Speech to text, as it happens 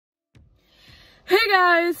Hey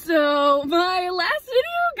guys, so my last video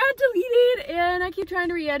got deleted and I keep trying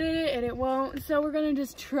to re-edit it and it won't, so we're gonna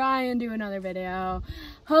just try and do another video.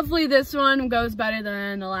 Hopefully this one goes better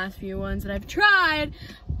than the last few ones that I've tried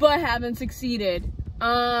but haven't succeeded.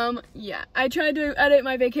 Yeah, I tried to edit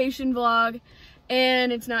my vacation vlog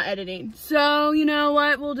and it's not editing, so you know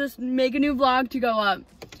what, we'll just make a new vlog to go up.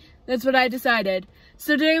 That's what I decided.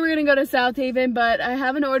 So today we're gonna go to South Haven, but I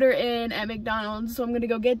have an order in at McDonald's, so I'm gonna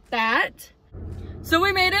go get that. So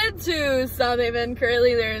we made it to South Haven.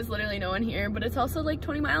 Currently there's literally no one here, but it's also like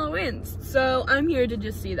 20-mile winds. So I'm here to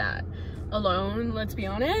just see that alone, let's be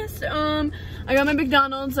honest. I got my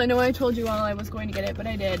McDonald's. I know I told you all I was going to get it, but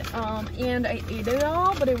I did. And I ate it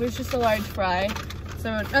all, but it was just a large fry.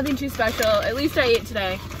 So nothing too special. At least I ate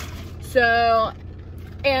today. So,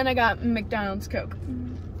 and I got McDonald's Coke.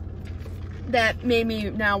 That made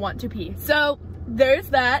me now want to pee. So there's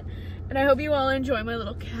that. And I hope you all enjoy my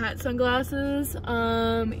little cat sunglasses.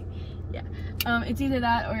 Yeah, it's either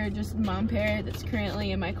that or just mom pair that's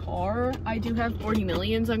currently in my car. I do have 40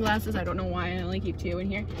 million sunglasses. I don't know why I only keep 2 in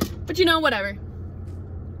here, but you know, whatever.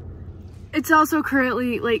 It's also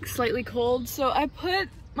currently like slightly cold, so I put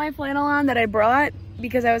my flannel on that I brought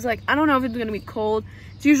because I was like, I don't know if it's gonna be cold.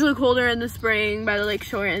 It's usually colder in the spring by the lake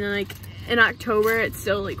shore, and then like in October it's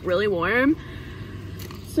still like really warm.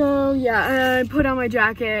 So yeah, I put on my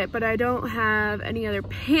jacket, but I don't have any other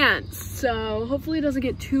pants. So hopefully it doesn't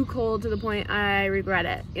get too cold to the point I regret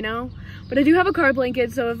it, you know? But I do have a car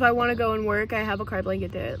blanket, so if I want to go and work, I have a car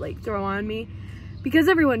blanket to like throw on me. Because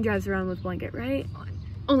everyone drives around with a blanket, right?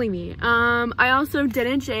 Only me. I also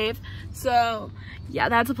didn't shave, so yeah,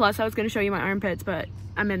 that's a plus. I was gonna show you my armpits, but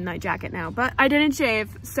I'm in my jacket now. But I didn't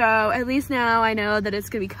shave, so at least now I know that it's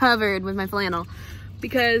gonna be covered with my flannel.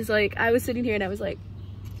 Because like, I was sitting here and I was like,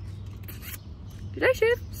 did I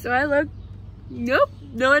shave? So I looked, nope,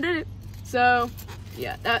 no I didn't. So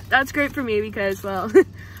yeah, that's great for me because, well,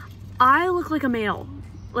 I look like a male,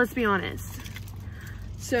 let's be honest.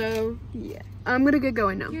 So yeah, I'm gonna get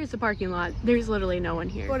going now. Here's the parking lot. There's literally no one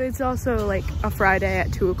here. But it's also like a Friday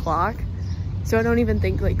at 2 o'clock. So I don't even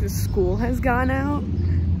think like the school has gone out.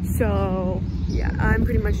 So yeah, I'm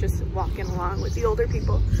pretty much just walking along with the older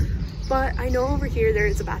people. But I know over here there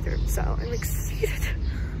is a bathroom, so I'm excited.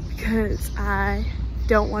 Because I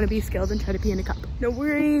don't want to be skilled and try to pee in a cup. No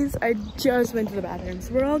worries, I just went to the bathroom,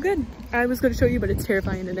 so we're all good. I was going to show you, but it's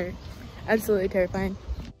terrifying in there. Absolutely terrifying.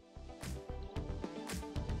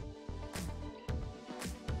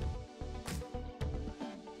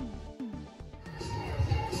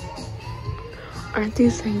 Aren't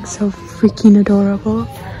these things so freaking adorable?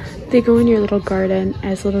 They go in your little garden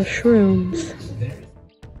as little shrooms.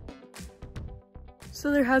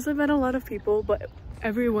 So there hasn't been a lot of people, but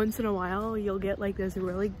every once in a while you'll get like this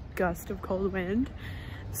really gust of cold wind.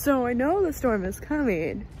 So I know the storm is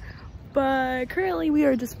coming, but currently we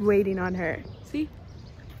are just waiting on her. See?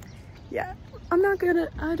 Yeah,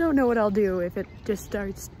 I don't know what I'll do if it just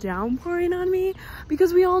starts downpouring on me,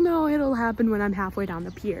 because we all know it'll happen when I'm halfway down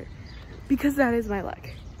the pier, because that is my luck.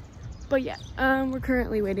 But yeah, we're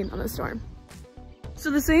currently waiting on the storm. So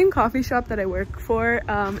the same coffee shop that I work for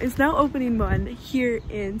is now opening one here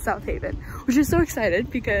in South Haven, which is so excited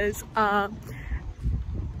because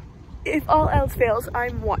if all else fails, I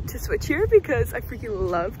want to switch here because I freaking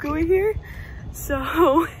love going here. So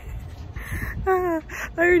I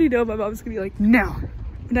already know my mom's gonna be like, no.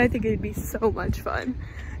 And I think it'd be so much fun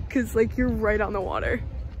because like you're right on the water.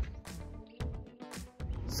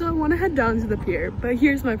 So I want to head down to the pier, but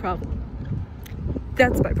here's my problem.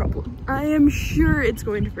 That's my problem. I am sure it's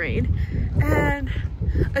going to rain, and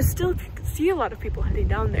I still see a lot of people heading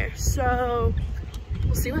down there, so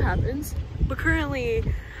we'll see what happens. But currently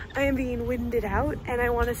I am being winded out and I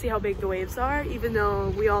want to see how big the waves are, even though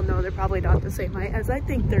we all know they're probably not the same height as I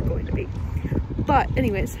think they're going to be. But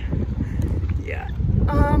anyways, yeah,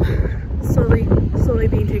 slowly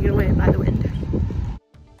being taken away by the wind.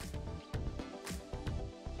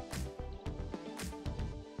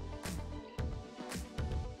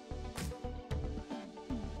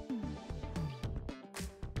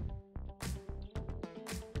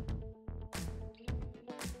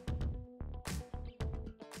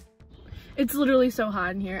 It's literally so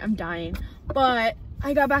hot in here, I'm dying. But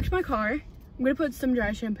I got back to my car. I'm gonna put some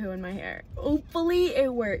dry shampoo in my hair. Hopefully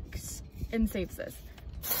it works and saves this.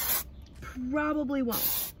 Probably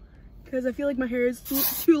won't, because I feel like my hair is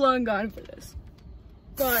too long gone for this.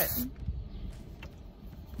 But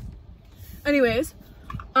anyways,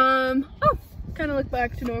 kind of look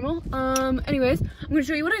back to normal. Anyways, I'm gonna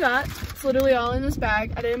show you what I got. It's literally all in this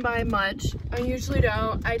bag. I didn't buy much. I usually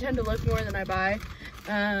don't. I tend to look more than I buy.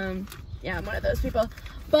 Yeah, I'm one of those people.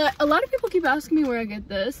 But a lot of people keep asking me where I get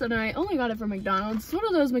this, and I only got it from McDonald's. It's one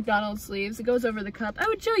of those McDonald's sleeves. It goes over the cup. I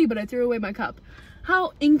would show you, but I threw away my cup.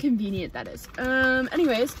 How inconvenient that is.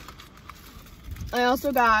 Anyways, I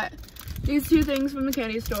also got these two things from the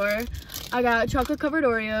candy store. I got chocolate covered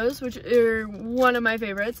Oreos, which are one of my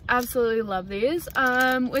favorites. Absolutely love these.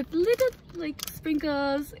 With little like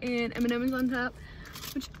sprinkles and M&Ms on top,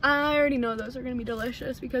 which I already know those are gonna be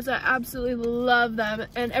delicious because I absolutely love them.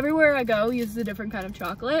 And everywhere I go uses a different kind of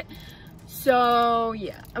chocolate. So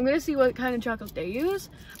yeah, I'm gonna see what kind of chocolate they use.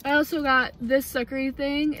 I also got this suckery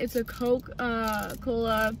thing. It's a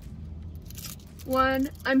Coca-Cola one.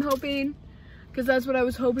 I'm hoping, because that's what I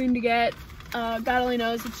was hoping to get. God only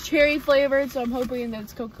knows. It's cherry flavored, so I'm hoping that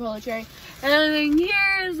it's Coca-Cola cherry. And then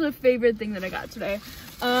here's the favorite thing that I got today.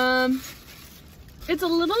 It's a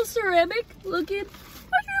little ceramic looking.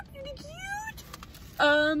 Pretty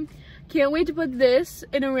cute. Can't wait to put this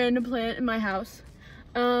in a random plant in my house.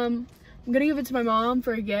 I'm gonna give it to my mom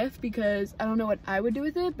for a gift because I don't know what I would do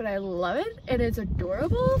with it, but I love it and it's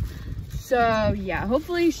adorable. So yeah,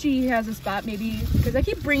 hopefully she has a spot, maybe, because I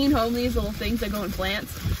keep bringing home these little things that go in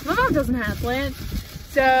plants. My mom doesn't have plants,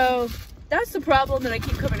 so that's the problem that I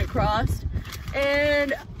keep coming across.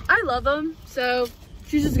 And I love them, so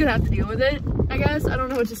she's just gonna have to deal with it, I guess. I don't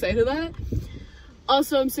know what to say to that.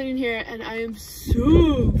 Also, I'm sitting here and I am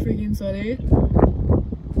so freaking sweaty.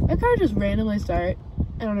 My car just randomly start.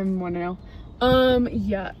 I don't even want to know.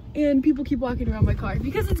 Yeah, and people keep walking around my car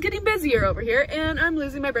because it's getting busier over here and I'm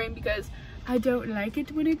losing my brain because I don't like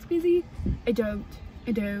it when it's busy. I don't.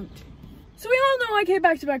 So we all know I came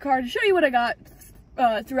back to my car to show you what I got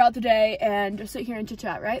throughout the day and just sit here and chit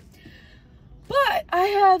chat, right? But I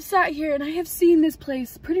have sat here and I have seen this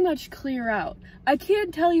place pretty much clear out. I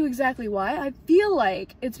can't tell you exactly why. I feel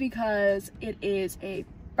like it's because it is a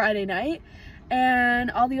Friday night and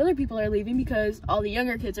all the other people are leaving because all the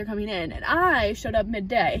younger kids are coming in and I showed up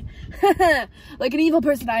midday like an evil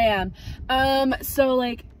person I am. So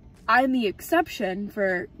like I'm the exception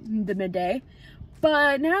for the midday,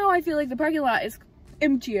 but now I feel like the parking lot is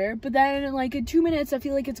emptier, but then like in 2 minutes I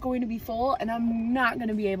feel like it's going to be full and I'm not going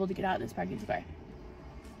to be able to get out of this parking spot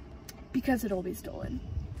because it'll be stolen.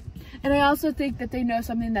 And I also think that they know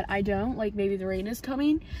something that I don't, like maybe the rain is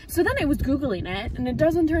coming. So then I was Googling it and it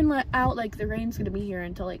doesn't turn out like the rain's gonna be here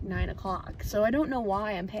until like 9 o'clock. So I don't know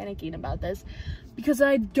why I'm panicking about this because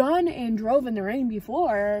I've done and drove in the rain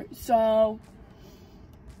before. So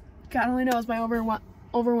God only knows my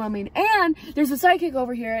overwhelming. And there's a psychic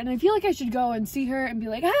over here and I feel like I should go and see her and be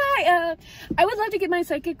like, hi, I would love to get my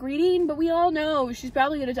psychic reading, but we all know she's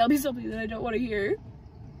probably gonna tell me something that I don't want to hear.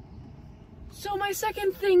 So my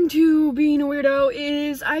second thing to being a weirdo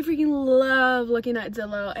is I freaking love looking at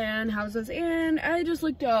Zillow and houses, and I just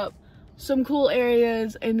looked up some cool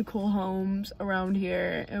areas and cool homes around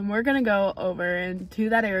here and we're gonna go over into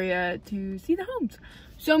that area to see the homes.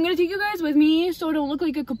 So I'm gonna take you guys with me so I don't look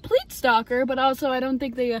like a complete stalker, but also I don't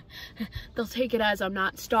think they'll take it as I'm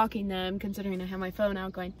not stalking them considering I have my phone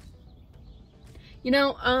out going, you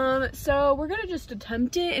know. So we're gonna just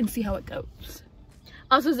attempt it and see how it goes.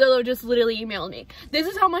 Also, Zillow just literally emailed me. This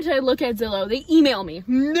is how much I look at Zillow. They email me.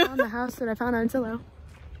 On the house that I found on Zillow.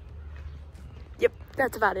 Yep,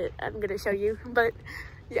 that's about it. I'm gonna show you, but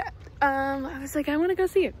yeah. I was like, I want to go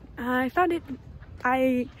see it. I found it.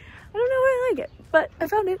 I don't know if I like it, but I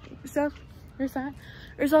found it. So there's that.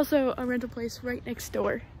 There's also a rental place right next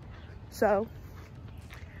door. So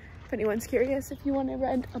if anyone's curious, if you want to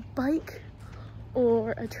rent a bike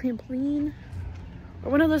or a trampoline, or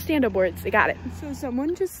one of those stand-up boards, they got it. So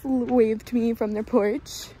someone just waved to me from their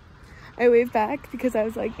porch. I waved back because I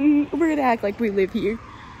was like, we're gonna act like we live here.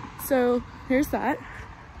 So here's that.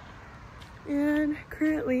 And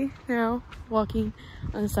currently now walking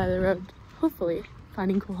on the side of the road, hopefully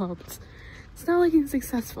finding cool homes. It's not looking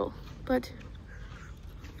successful, but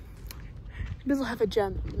maybe we'll have a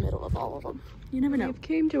gem in the middle of all of them. You never know. I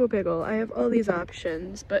came to a pickle. I have all these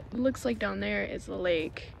options, but it looks like down there is the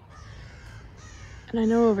lake. And I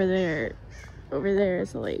know over there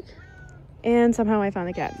is the lake. And somehow I found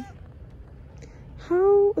a cat.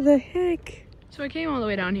 How the heck? So I came all the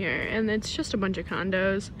way down here and it's just a bunch of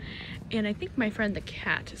condos. And I think my friend the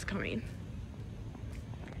cat is coming.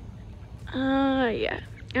 Yeah.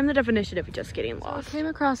 I'm the definition of just getting lost. So I came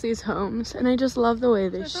across these homes and I just love the way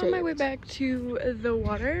they're shaped. I found my way back to the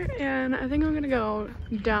water and I think I'm gonna go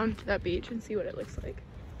down to that beach and see what it looks like.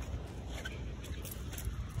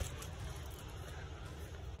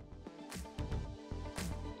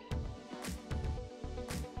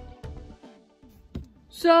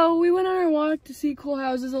 So we went on our walk to see cool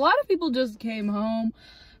houses. A lot of people just came home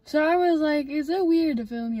So I was like, is it weird to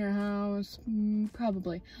film your house?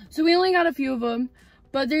 Probably. So we only got a few of them,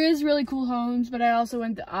 but there is really cool homes, but I also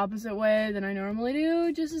went the opposite way than I normally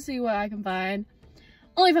do, just to see what I can find.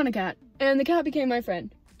 Only found a cat, and the cat became my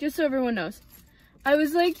friend, just so everyone knows. I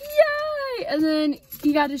was like, yay! And then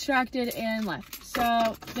he got distracted and left.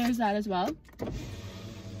 So there's that as well.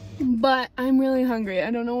 But I'm really hungry.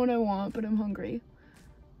 I don't know what I want, but I'm hungry.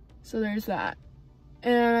 So there's that.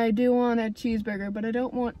 And I do want a cheeseburger, but I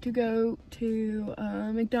don't want to go to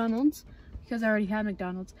McDonald's because I already had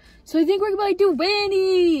McDonald's. So I think we're going to do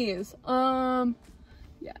Wendy's.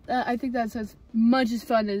 Yeah, I think that's as much as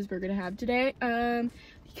fun as we're going to have today.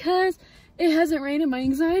 Because it hasn't rained and my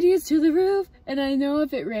anxiety is to the roof. And I know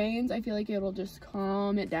if it rains, I feel like it'll just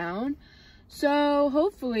calm it down. So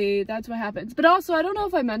hopefully that's what happens. But also, I don't know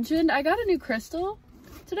if I mentioned, I got a new crystal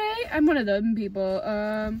today. I'm one of them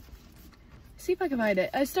people. See if I can find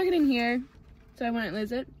it. I stuck it in here so I wouldn't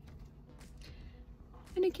lose it.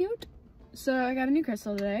 Isn't it cute? So I got a new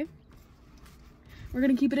crystal today. We're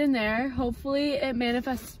gonna keep it in there. Hopefully it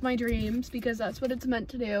manifests my dreams because that's what it's meant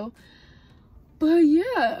to do. But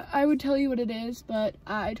yeah, I would tell you what it is, but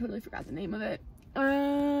I totally forgot the name of it.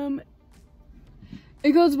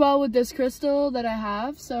 It goes well with this crystal that I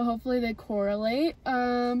have, so hopefully they correlate.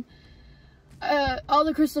 All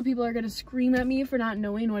the crystal people are gonna scream at me for not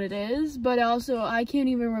knowing what it is, but also I can't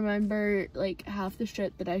even remember like half the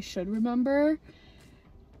shit that I should remember.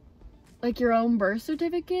 Like your own birth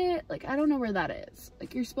certificate, like I don't know where that is.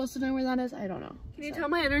 Like you're supposed to know where that is, I don't know. Can you tell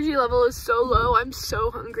my energy level is so low? I'm so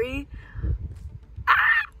hungry.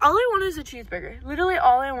 All I want is a cheeseburger. Literally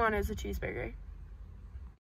all I want is a cheeseburger.